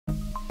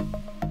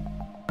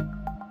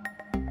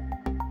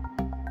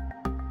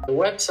the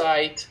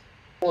website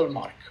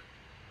Hallmark.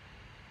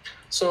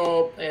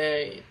 So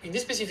in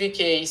this specific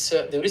case,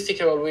 the heuristic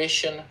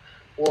evaluation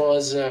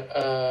was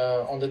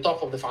on the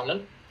top of the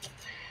funnel.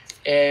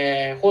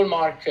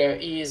 Hallmark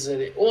is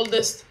the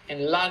oldest and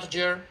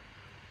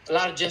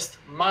largest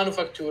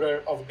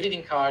manufacturer of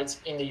greeting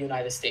cards in the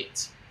United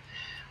States.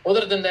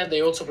 Other than that,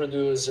 they also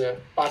produce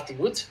party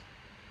goods,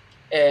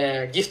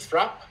 gift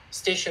wrap,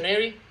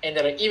 stationery, and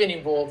they're even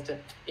involved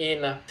in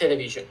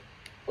television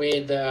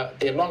with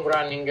the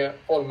long-running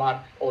Hallmark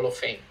Hall of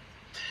Fame.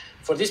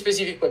 For this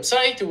specific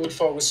website, we will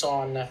focus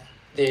on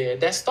the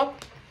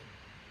desktop,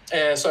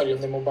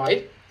 on the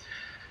mobile.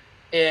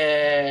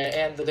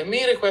 And the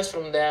main request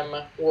from them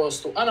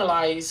was to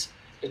analyze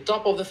the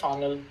top of the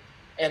funnel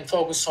and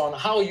focus on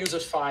how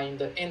users find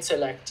and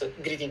select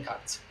greeting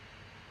cards.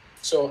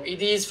 So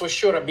it is for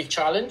sure a big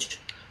challenge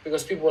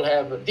because people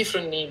have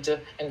different needs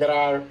and there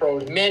are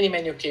probably many,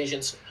 many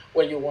occasions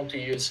where you want to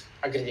use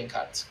a greeting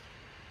card.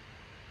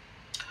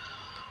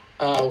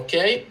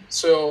 Okay,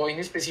 so in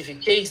this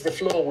specific case, the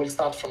flow will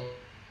start from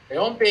the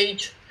home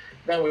page,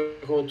 then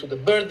we'll go to the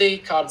birthday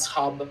cards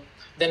hub,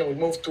 then we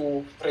move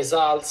to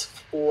results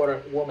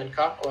for woman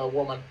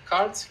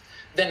cards,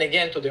 then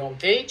again to the home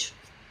page,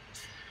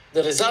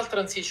 the result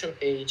transition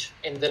page,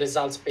 and the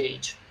results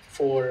page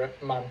for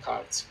mom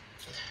cards.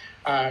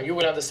 You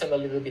will understand a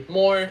little bit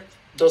more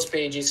those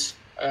pages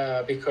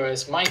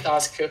because my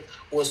task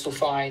was to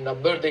find a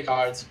birthday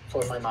card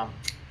for my mom.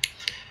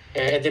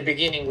 At the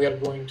beginning, we are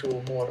going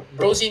to more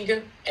browsing,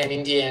 and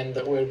in the end,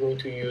 we're going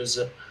to use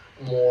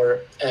more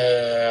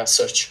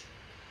search.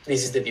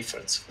 This is the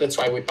difference. That's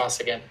why we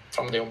pass again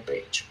from the home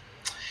page.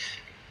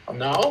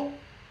 Now,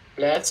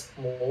 let's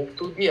move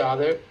to the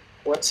other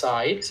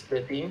website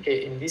that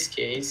in this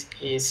case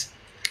is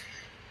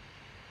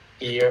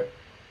here.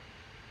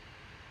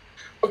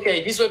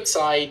 Okay, this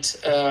website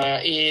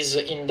is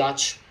in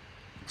Dutch,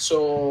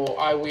 so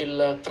I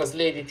will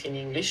translate it in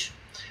English.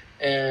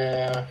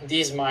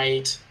 This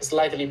might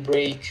slightly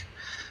break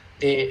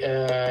the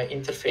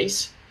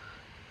interface,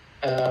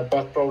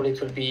 but probably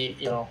it will be,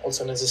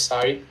 also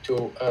necessary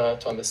to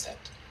understand.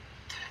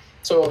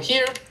 So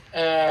here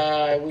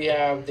we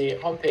have the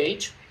home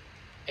page,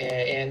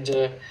 and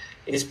it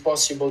is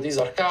possible. These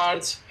are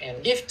cards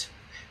and gift.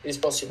 It is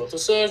possible to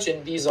search,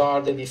 and these are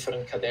the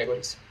different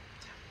categories.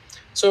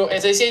 So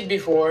as I said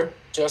before,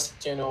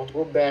 just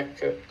go back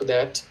to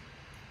that.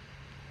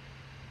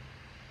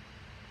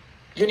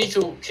 You need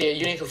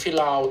to fill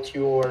out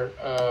your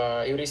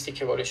heuristic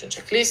evaluation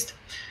checklist.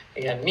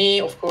 Again,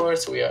 me, of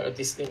course,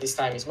 this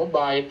time is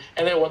mobile,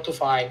 and I want to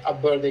find a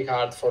birthday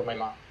card for my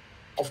mom.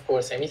 Of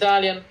course, I'm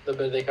Italian. The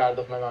birthday card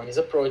of my mom is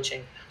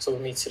approaching, so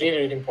it's really,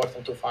 really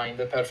important to find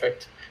the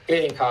perfect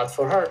greeting card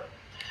for her.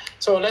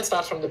 So let's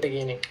start from the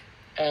beginning.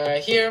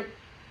 Here,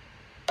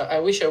 I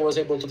wish I was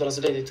able to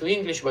translate it to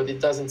English, but it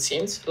doesn't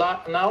seem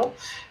now.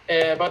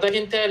 But I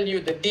can tell you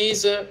that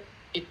this,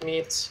 it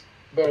means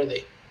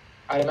birthday.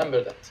 I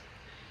remember that.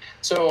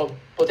 So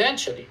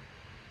potentially,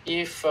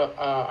 if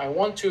I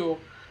want to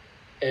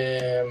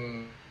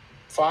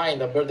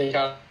find a birthday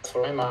card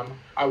for my mom,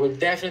 I will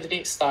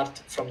definitely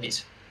start from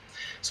this.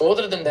 So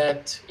other than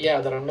that, yeah,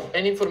 there are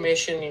many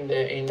information in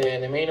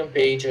the main home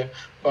page,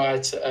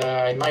 but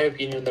in my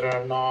opinion, there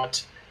are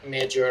not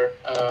major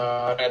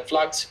red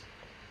flags,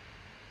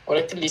 or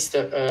at least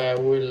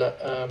we'll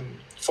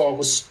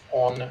focus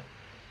on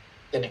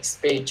the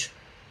next page.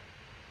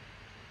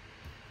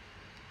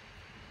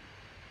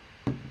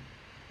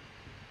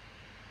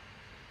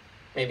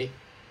 Maybe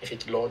if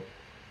it loads.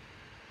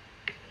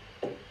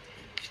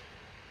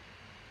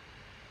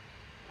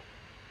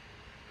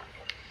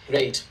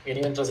 Great, we can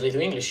even translate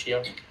to English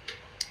here.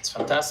 It's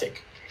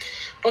fantastic.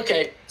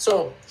 Okay,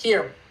 so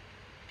here,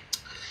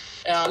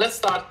 let's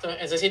start,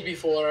 as I said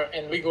before,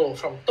 and we go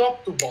from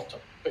top to bottom,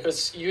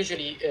 because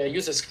usually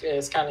users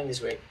scan in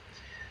this way.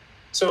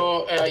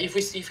 So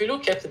if we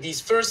look at this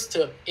first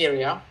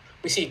area,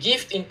 we see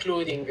gift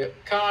including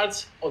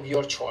cards of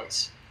your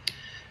choice.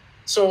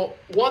 So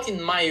what,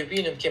 in my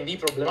opinion, can be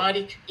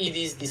problematic, it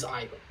is this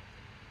icon.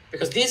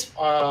 Because this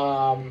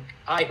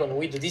icon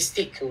with this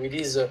tick, with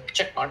this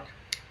check mark,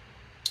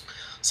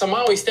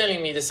 somehow is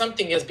telling me that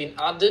something has been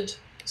added,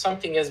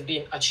 something has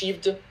been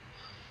achieved,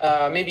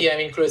 maybe I've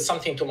included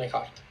something to my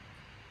cart.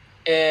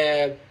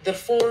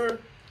 Therefore,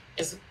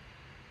 it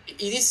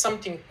is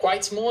something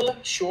quite small,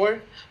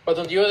 sure, but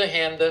on the other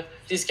hand,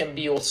 this can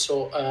be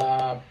also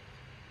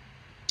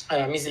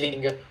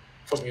misleading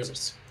for some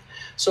users.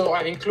 So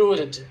I've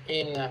included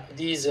in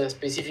this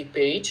specific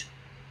page,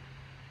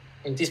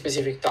 in this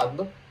specific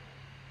tab,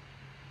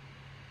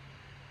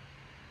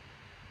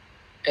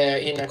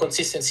 in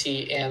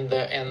consistency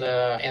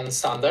and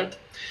standard,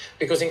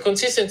 because in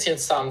consistency and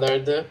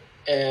standard,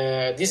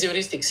 these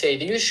heuristics say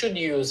that you should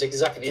use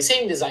exactly the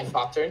same design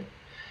pattern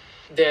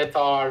that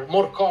are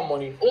more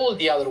common in all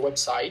the other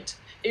websites.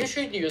 You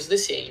should use the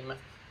same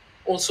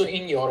also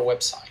in your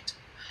website.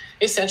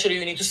 Essentially,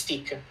 you need to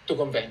stick to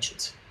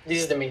conventions. This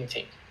is the main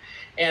thing.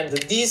 And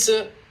this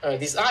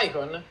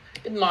icon,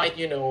 it might,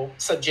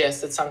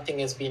 suggest that something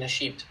has been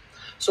achieved.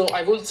 So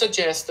I would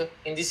suggest,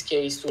 in this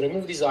case, to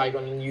remove this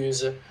icon and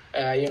use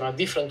a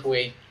different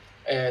way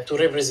to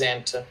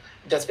represent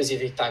that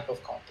specific type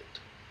of content.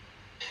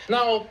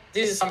 Now,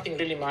 this is something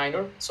really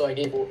minor, so I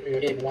gave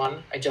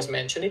one, I just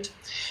mentioned it.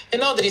 And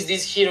now there is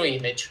this hero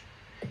image.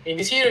 In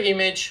this hero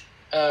image,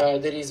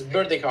 there is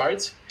birthday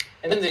cards,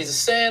 and then there is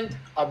send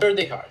a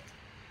birthday card.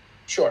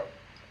 Sure.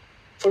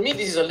 For me,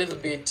 this is a little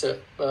bit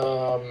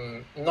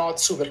not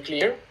super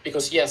clear,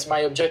 because yes, my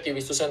objective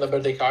is to send a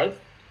birthday card.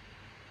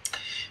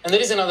 And there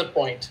is another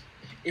point.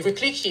 If we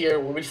click here,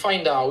 we will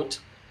find out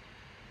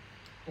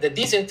that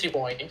this entry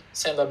point,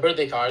 send a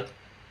birthday card,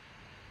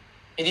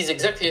 it is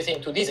exactly the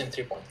same to this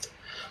entry point.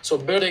 So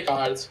birthday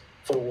cards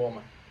for a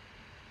woman.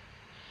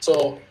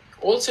 So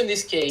also in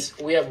this case,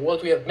 we have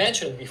what we have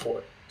mentioned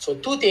before. So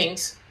two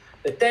things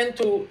that tend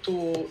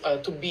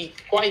to be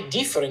quite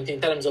different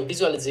in terms of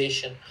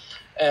visualization.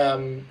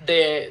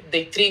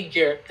 They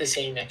trigger the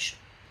same action,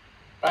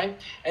 right?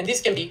 And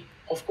this can be,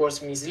 of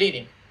course,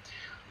 misleading.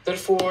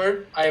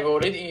 Therefore, I have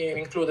already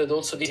included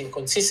also this in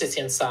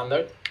consistency and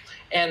standard.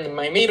 And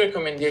my main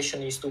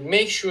recommendation is to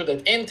make sure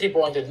that entry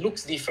point that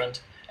looks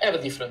different have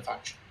a different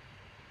function.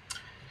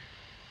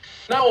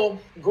 Now,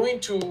 going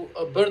to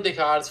birthday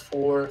cards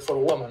for a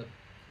woman.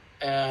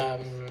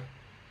 In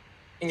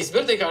these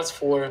birthday cards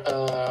for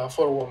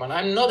a woman,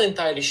 I'm not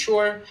entirely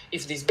sure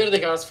if these birthday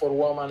cards for a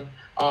woman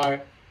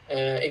are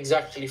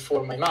exactly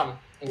for my mom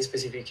in this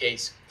specific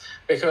case.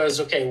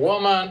 Because, okay,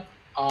 woman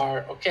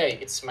are, okay,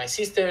 it's my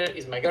sister,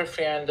 it's my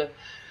girlfriend.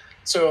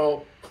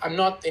 So I'm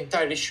not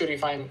entirely sure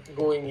if I'm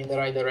going in the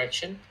right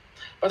direction.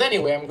 But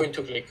anyway, I'm going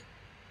to click.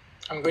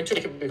 I'm going to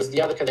click because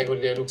the other category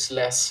there looks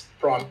less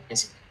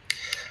promising.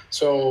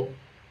 So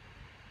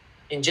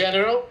in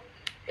general,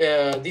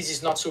 this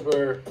is not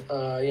super,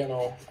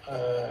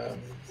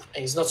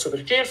 it's not super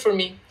clear for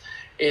me.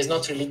 It's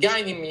not really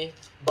guiding me,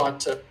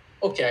 but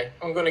okay,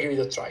 I'm going to give it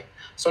a try.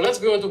 So let's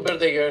go to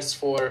birthday girls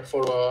for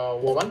a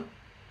woman.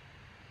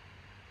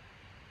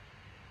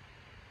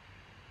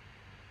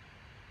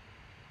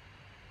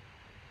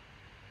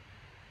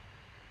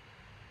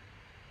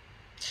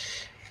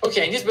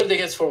 Okay, in this birthday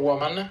girls for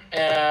woman,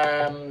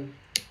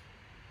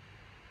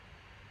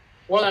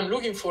 what I'm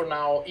looking for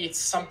now is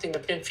something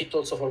that can fit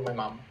also for my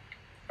mom,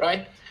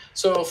 right?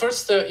 So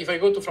first, if I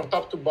go from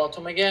top to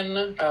bottom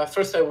again,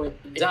 first I will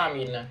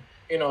examine,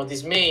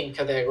 this main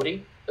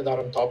category that are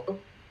on top.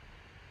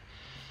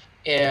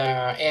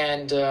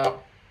 And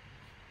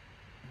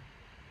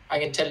I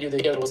can tell you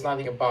that here was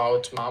nothing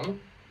about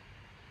mom.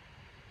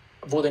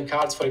 Wooden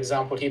cards, for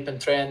example, hip and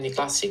trendy,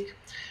 classic.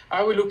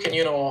 I will look and,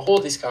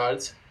 hold these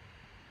cards,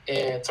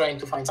 trying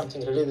to find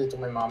something related to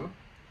my mom.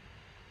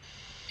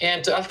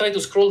 And I'll try to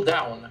scroll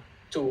down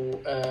to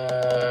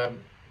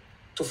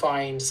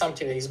find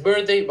something that is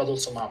birthday, but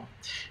also mom.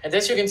 And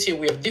as you can see,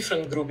 we have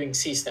different grouping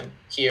system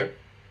here.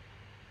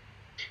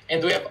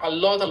 And we have a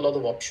lot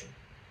of options.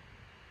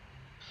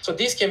 So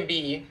this can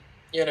be,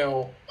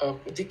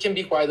 it can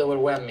be quite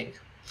overwhelming,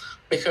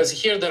 because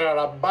here there are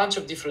a bunch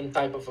of different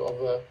type of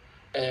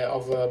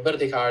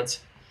birthday cards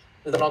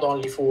that are not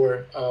only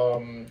for,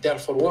 they're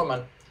for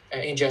women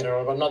in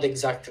general, but not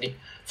exactly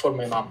for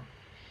my mom.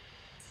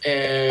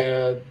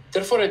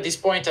 Therefore, at this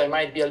point, I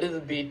might be a little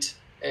bit,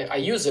 a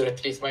user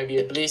at least, might be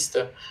at least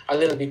a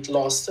little bit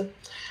lost,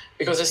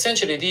 because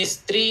essentially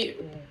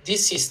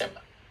this system,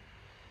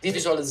 this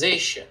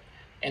visualization,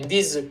 and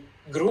this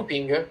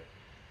grouping,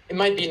 it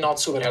might be not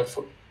super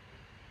helpful.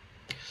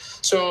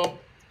 So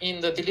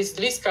in the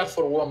list card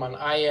for woman,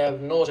 I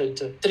have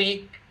noted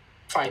 3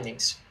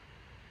 findings.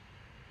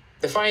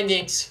 The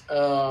findings,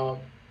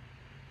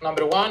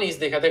 number 1 is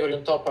the category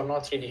on top are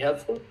not really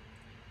helpful.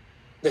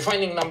 The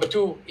finding number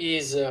 2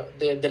 is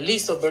the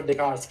list of birthday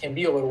cards can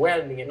be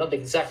overwhelming and not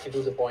exactly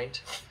to the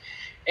point.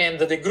 And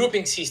the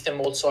grouping system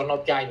also are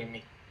not guiding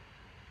me.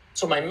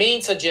 So my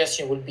main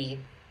suggestion would be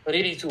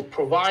really to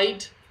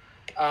provide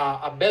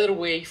a better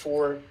way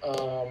for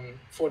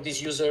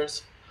these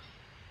users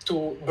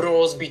to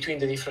browse between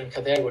the different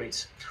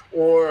categories,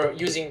 or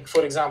using,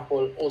 for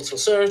example, also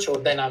search or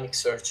dynamic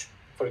search,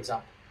 for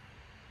example.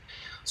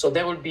 So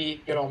that would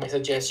be, my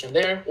suggestion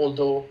there,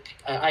 although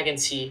I can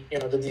see,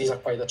 that these are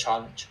quite a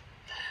challenge.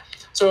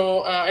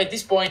 So at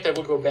this point, I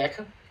will go back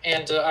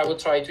and I will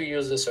try to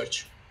use the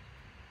search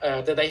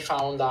that I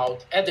found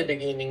out at the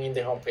beginning in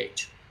the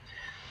homepage.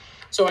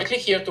 So I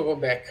click here to go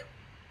back.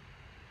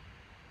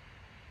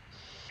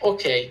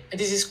 Okay, and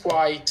this is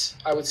quite,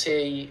 I would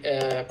say,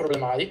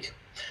 problematic,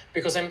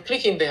 because I'm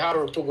clicking the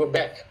arrow to go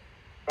back,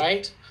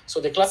 right? So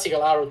the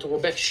classical arrow to go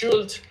back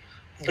should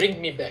bring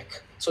me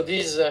back. So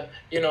this is,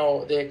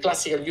 the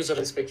classical user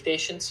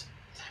expectations.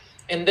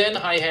 And then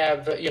I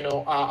have,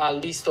 a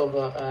list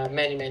of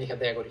many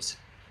categories.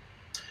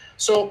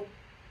 So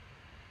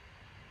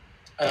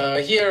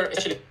here,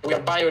 actually, we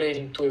are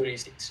violating 2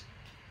 heuristics.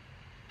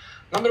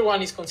 Number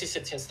 1 is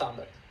consistency and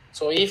standard.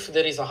 So if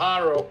there is a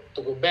arrow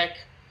to go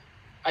back,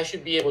 I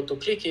should be able to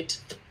click it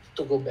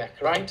to go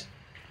back, right?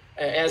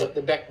 As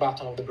the back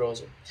button of the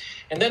browser.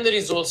 And then there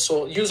is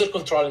also user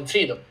control and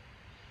freedom,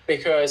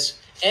 because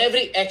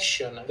every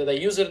action that a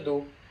user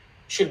do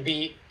should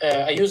be,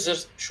 a user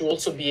should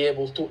also be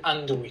able to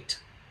undo it.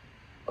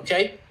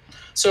 Okay,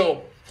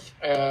 so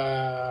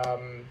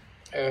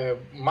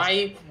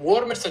my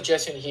warmer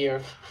suggestion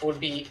here would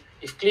be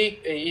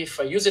if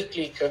a user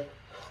click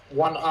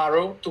one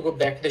arrow to go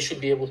back, they should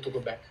be able to go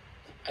back,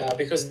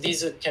 because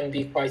these can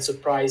be quite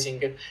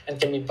surprising and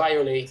can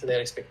violate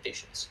their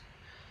expectations.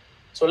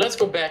 So let's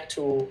go back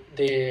to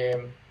the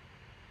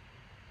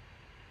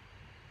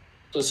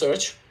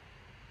search,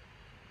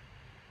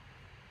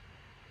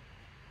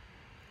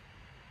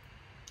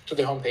 to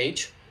the home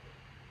page,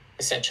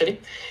 essentially.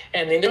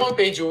 And in the home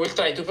page, we will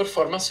try to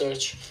perform a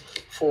search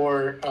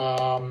for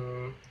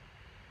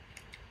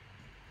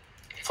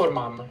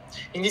mom.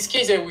 In this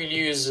case, I will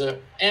use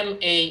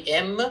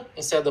MAM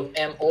instead of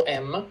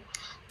MOM,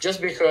 just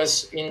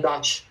because in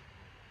Dutch,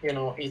 you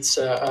know, it's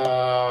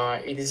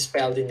it is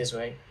spelled in this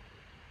way.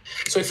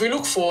 So if we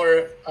look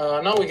for,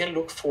 now we can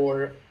look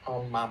for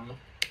mom.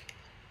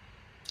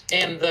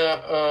 And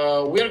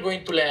we are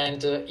going to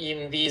land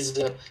in this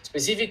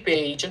specific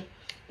page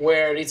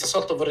where it's a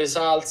sort of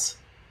results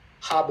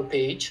hub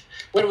page,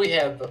 where we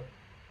have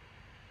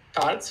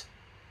cards,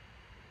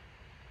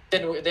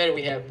 then there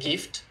we have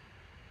gift,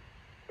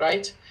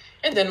 right?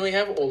 And then we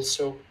have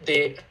also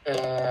the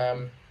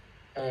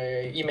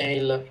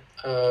email,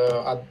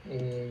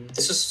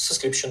 the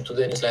subscription to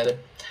the newsletter.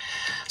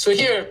 So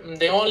here,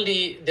 the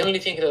only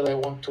thing that I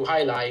want to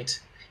highlight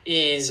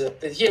is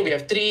that here we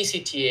have 3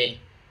 CTA,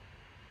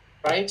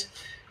 right?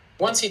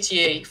 1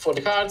 CTA for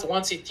the cards,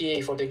 1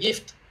 CTA for the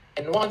gift,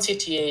 and 1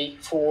 CTA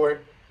for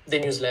the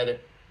newsletter.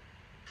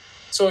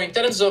 So in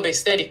terms of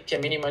aesthetic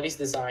and minimalist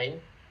design,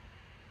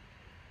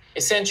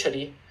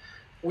 essentially,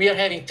 we are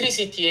having 3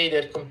 CTA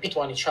that compete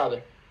on each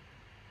other.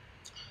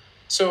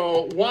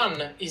 So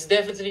 1 is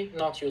definitely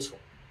not useful.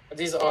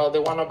 These are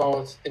the one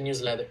about the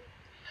newsletter.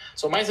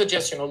 So my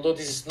suggestion, although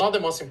this is not the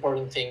most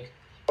important thing,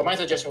 but my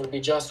suggestion would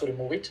be just to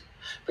remove it,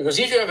 because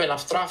if you have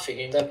enough traffic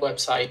in that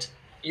website,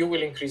 you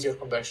will increase your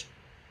conversion.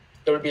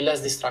 There will be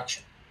less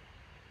distraction.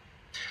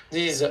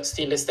 This is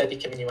still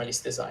aesthetic and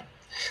minimalist design.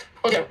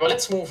 Okay, but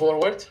let's move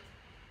forward.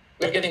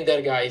 We're getting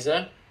there, guys.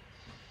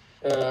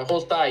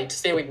 Hold tight,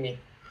 stay with me.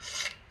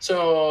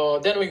 So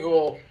then we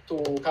go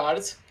to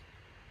cards.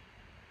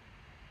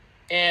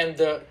 And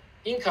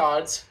in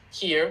cards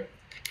here,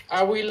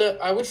 I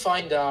will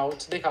find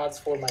out the cards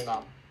for my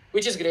mom,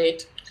 which is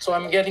great. So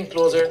I'm getting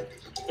closer,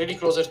 really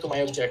closer to my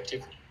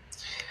objective.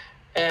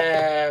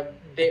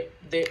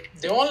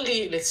 The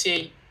only, let's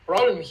say,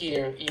 problem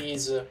here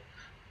is that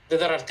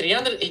there are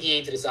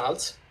 388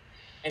 results,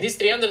 and these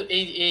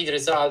 388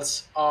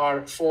 results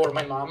are for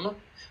my mom,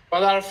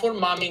 but are for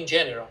mom in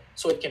general.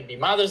 So it can be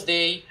Mother's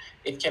Day,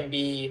 it can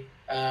be,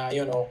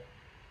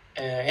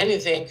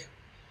 anything.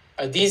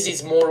 This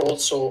is more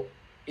also,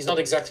 is not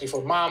exactly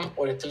for mom,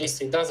 or at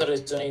least it doesn't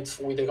resonate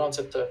with the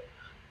concept,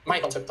 my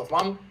concept of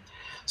mom.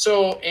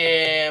 So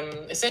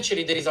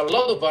essentially, there is a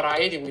lot of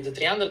variety with the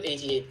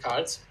 388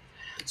 cards.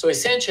 So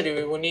essentially,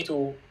 we will need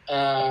to,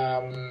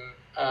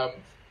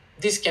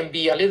 this can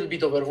be a little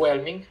bit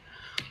overwhelming.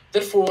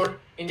 Therefore,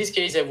 in this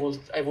case, I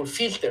will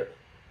filter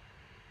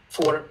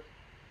for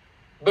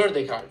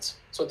birthday cards.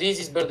 So this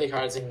is birthday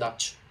cards in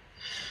Dutch.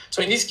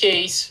 So in this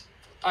case,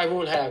 I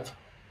will have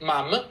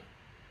mom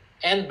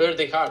and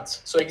birthday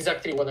cards. So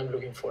exactly what I'm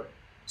looking for.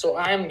 So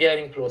I am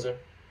getting closer,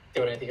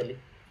 theoretically.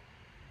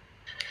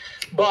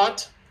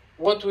 But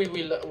what we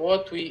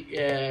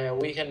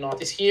can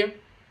notice here,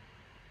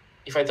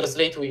 if I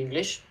translate to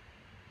English,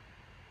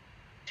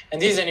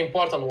 and this is an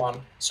important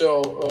one,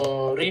 so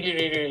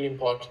really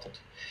important.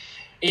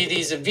 It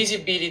is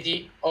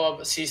visibility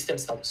of system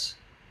status.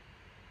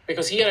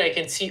 Because here I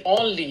can see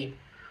only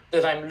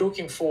that I'm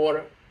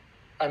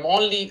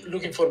only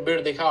looking for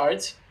birthday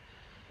cards,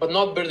 but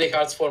not birthday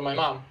cards for my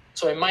mom.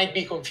 So I might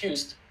be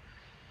confused.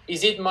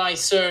 Is it my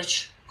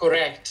search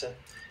correct?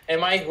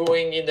 Am I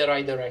going in the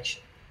right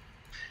direction?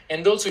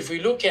 And also, if we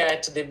look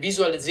at the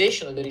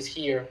visualization that is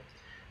here,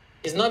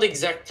 it's not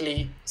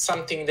exactly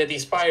something that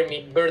inspired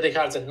me, birthday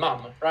cards and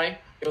mom, right?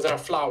 Because there are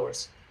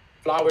flowers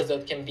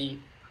that can be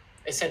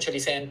essentially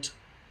sent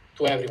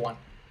to everyone.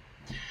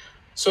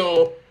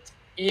 So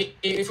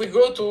if we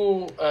go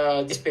to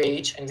this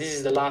page, and this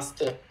is the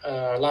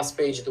last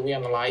page that we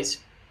analyze.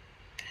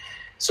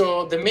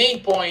 So the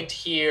main point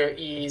here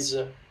is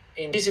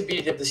in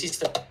visibility of the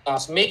system.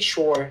 Make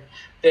sure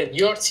that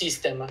your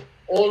system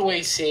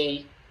always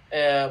say,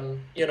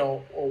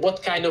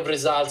 what kind of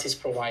results is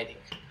providing.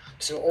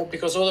 So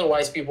because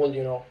otherwise people,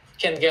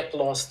 can get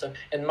lost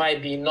and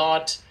might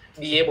not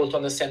be able to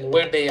understand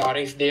where they are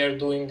if they are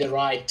doing the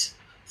right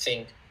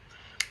thing.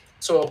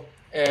 So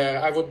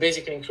I would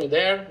basically include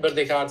there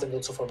birthday cards and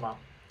also for mom.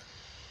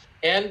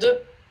 And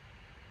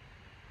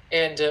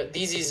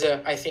this is,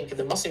 I think,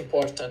 the most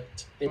important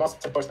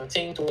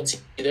thing to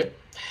consider.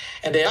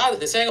 And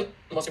the second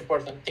most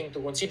important thing to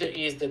consider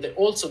is that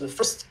also the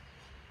first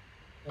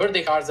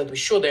birthday cards that we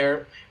show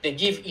there, they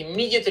give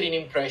immediately an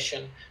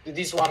impression that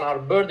these one are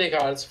birthday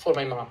cards for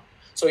my mom.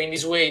 So in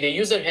this way, the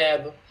user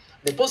have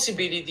the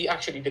possibility,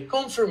 actually the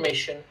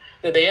confirmation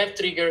that they have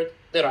triggered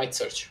the right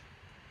search.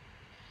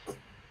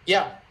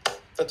 yeah,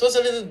 that was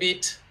a little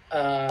bit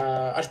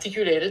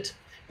articulated,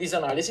 this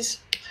analysis.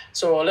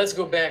 So let's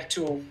go back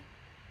to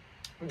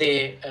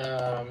the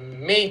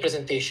main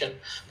presentation,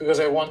 because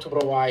I want to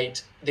provide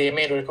the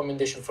main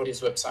recommendation for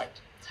this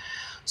website.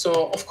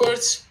 So of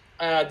course,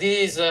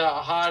 this is a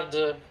hard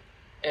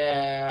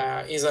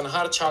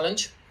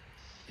challenge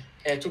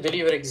to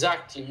deliver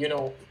exactly,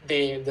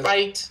 the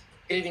right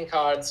greeting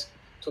cards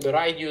to the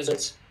right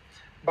users.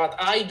 But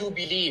I do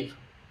believe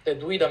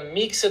that with a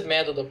mixed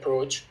method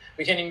approach,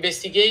 we can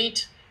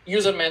investigate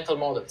user mental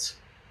models.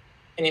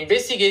 And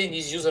investigating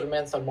these user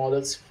mental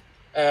models,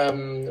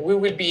 we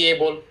will be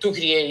able to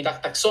create a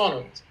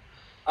taxonomy,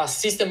 a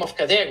system of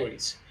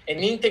categories, an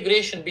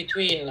integration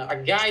between a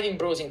guiding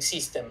browsing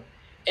system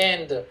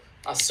and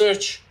a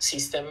search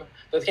system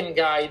that can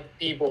guide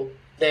people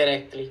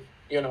directly,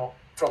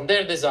 from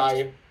their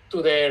desire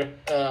to their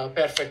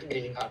perfect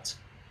greeting cards.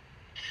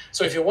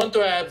 So if you want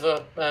to have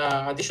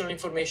additional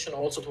information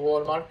also to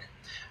Hallmark,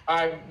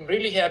 I'm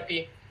really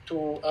happy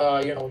to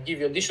give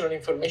you additional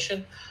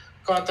information.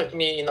 Contact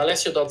me in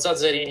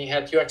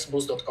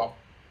alessio.zazzarini@uxboost.com.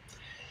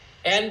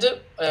 And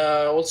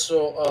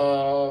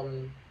also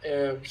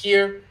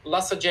here,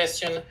 last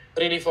suggestion,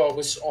 really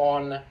focus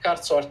on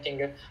card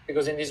sorting,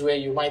 because in this way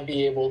you might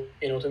be able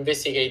to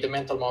investigate the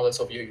mental models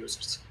of your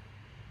users.